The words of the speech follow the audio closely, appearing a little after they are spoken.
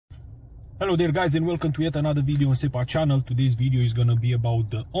Hello there guys, and welcome to yet another video on SEPA channel. Today's video is gonna be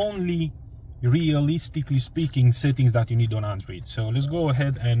about the only realistically speaking settings that you need on Android. So let's go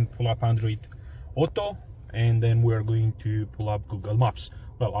ahead and pull up Android Auto, and then we're going to pull up Google Maps.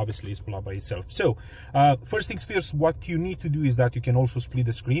 Well, obviously it's pulled up by itself. So first things first, what you need to do is that you can also split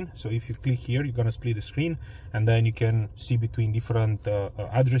the screen. So if you click here, you're gonna split the screen, and then you can see between different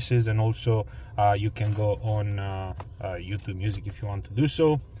addresses, and also you can go on YouTube Music if you want to do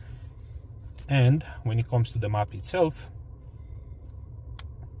so. And when it comes to the map itself,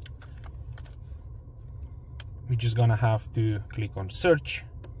 we're just gonna have to click on search,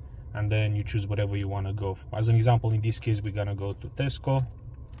 and then you choose whatever you want to go for. As an example, in this case, we're gonna go to Tesco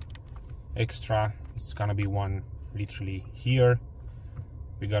Extra. It's gonna be one literally here.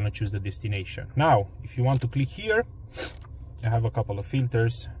 We're gonna choose the destination. Now if you want to click here, I have a couple of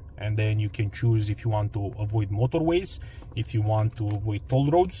filters, and then you can choose if you want to avoid motorways, if you want to avoid toll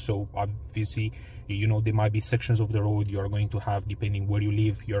roads. So obviously, you know, there might be sections of the road you are going to have, depending where you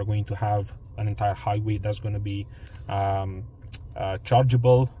live, you are going to have an entire highway that's going to be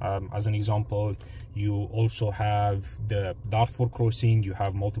chargeable. As an example, you also have the Dartford crossing. You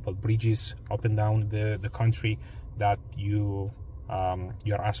have multiple bridges up and down the country that you're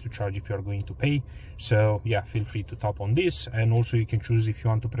asked to charge if you're going to pay. So yeah, feel free to tap on this, and also you can choose if you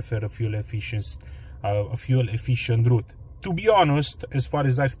want to prefer a fuel efficient route. To be honest, as far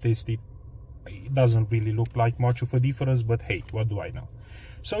as I've tested, it doesn't really look like much of a difference, but hey, what do I know?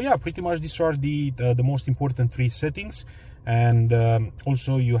 So yeah, pretty much these are the most important three settings. And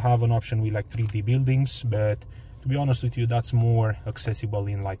also you have an option with like 3D buildings, but to be honest with you, that's more accessible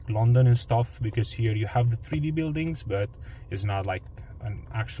in like London and stuff, because here you have the 3D buildings, but it's not like an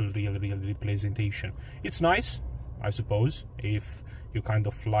actual real representation. It's nice, I suppose, if you kind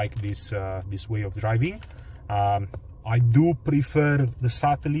of like this this way of driving. I do prefer the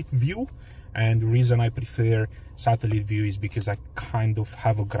satellite view, and the reason I prefer satellite view is because I kind of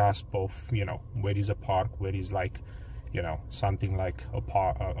have a grasp of, you know, where is a park, where is like, you know, something like a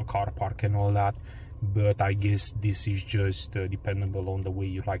car park and all that. But I guess this is just dependable on the way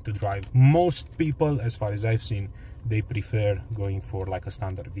you like to drive. Most people, as far as I've seen, they prefer going for like a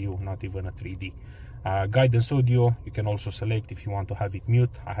standard view, not even a 3D. Guidance audio, you can also select if you want to have it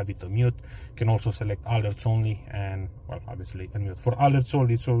mute. I have it on mute. You can also select alerts only, and well, obviously unmute. For alerts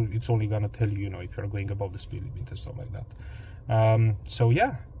only, it's only gonna tell you, you know, if you're going above the speed limit and stuff like that. So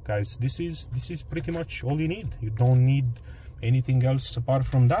yeah, guys, this is pretty much all you need. You don't need anything else apart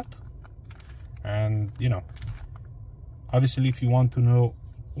from that. And you know, obviously, if you want to know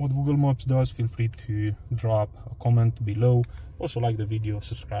what Google Maps does, feel free to drop a comment below. Also like the video,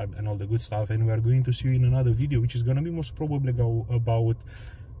 subscribe, and all the good stuff. And we are going to see you in another video, which is going to be most probably about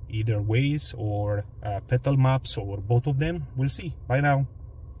either Waze or pedal maps, or both of them. We'll see. Bye now.